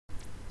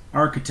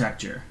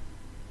Architecture.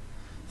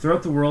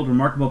 Throughout the world,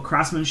 remarkable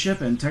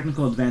craftsmanship and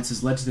technical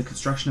advances led to the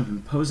construction of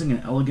imposing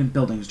and elegant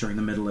buildings during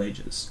the Middle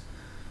Ages.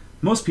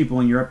 Most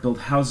people in Europe built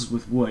houses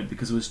with wood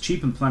because it was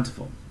cheap and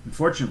plentiful.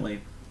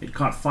 Unfortunately, it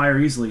caught fire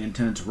easily and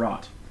tended to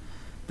rot.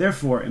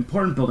 Therefore,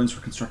 important buildings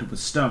were constructed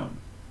with stone.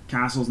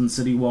 Castles and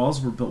city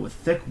walls were built with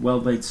thick,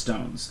 well-laid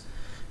stones.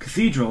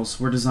 Cathedrals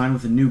were designed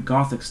with a new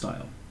Gothic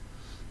style.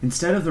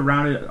 Instead of the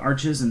rounded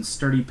arches and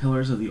sturdy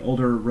pillars of the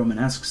older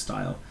Romanesque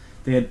style,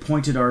 they had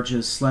pointed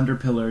arches, slender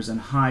pillars,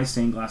 and high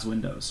stained-glass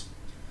windows.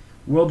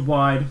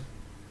 Worldwide,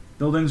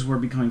 buildings were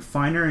becoming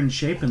finer in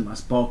shape and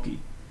less bulky.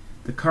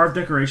 The carved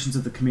decorations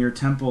of the Khmer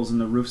temples and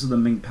the roofs of the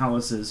Ming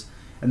palaces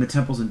and the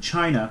temples in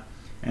China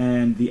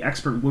and the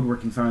expert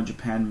woodworking found in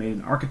Japan made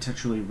an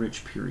architecturally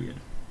rich period.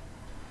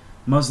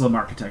 Muslim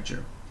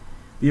architecture.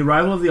 The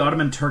arrival of the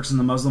Ottoman Turks in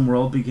the Muslim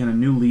world began a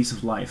new lease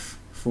of life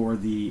for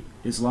the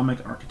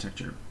Islamic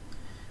architecture.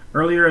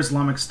 Earlier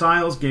Islamic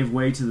styles gave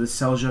way to the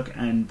Seljuk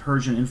and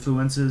Persian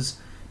influences,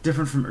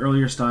 different from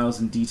earlier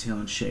styles in detail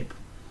and shape.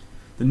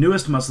 The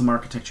newest Muslim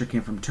architecture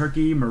came from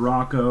Turkey,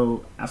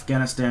 Morocco,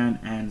 Afghanistan,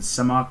 and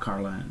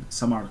Samarkand,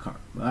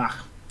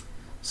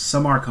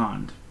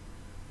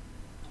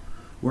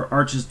 where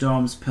arches,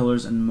 domes,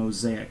 pillars, and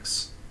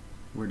mosaics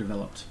were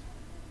developed.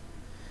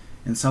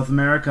 In South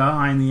America,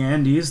 high in the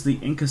Andes, the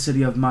Inca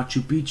city of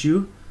Machu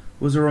Picchu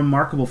was a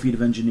remarkable feat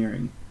of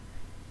engineering.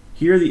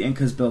 Here the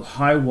Incas built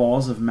high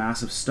walls of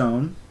massive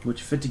stone,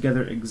 which fit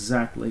together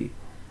exactly.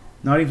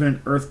 Not even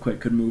an earthquake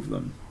could move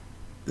them.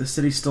 The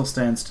city still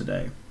stands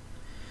today.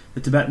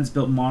 The Tibetans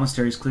built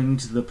monasteries clinging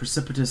to the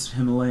precipitous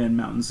Himalayan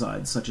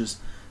mountainsides, such as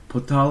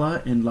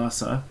Potala in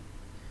Lhasa.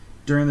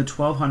 During the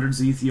 1200s,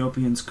 the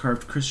Ethiopians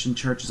carved Christian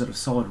churches out of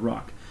solid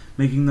rock,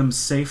 making them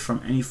safe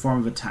from any form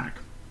of attack.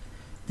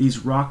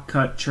 These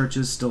rock-cut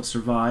churches still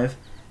survive,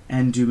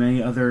 and do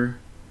many other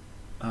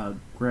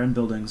grand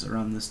buildings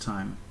around this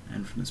time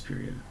and from this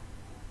period.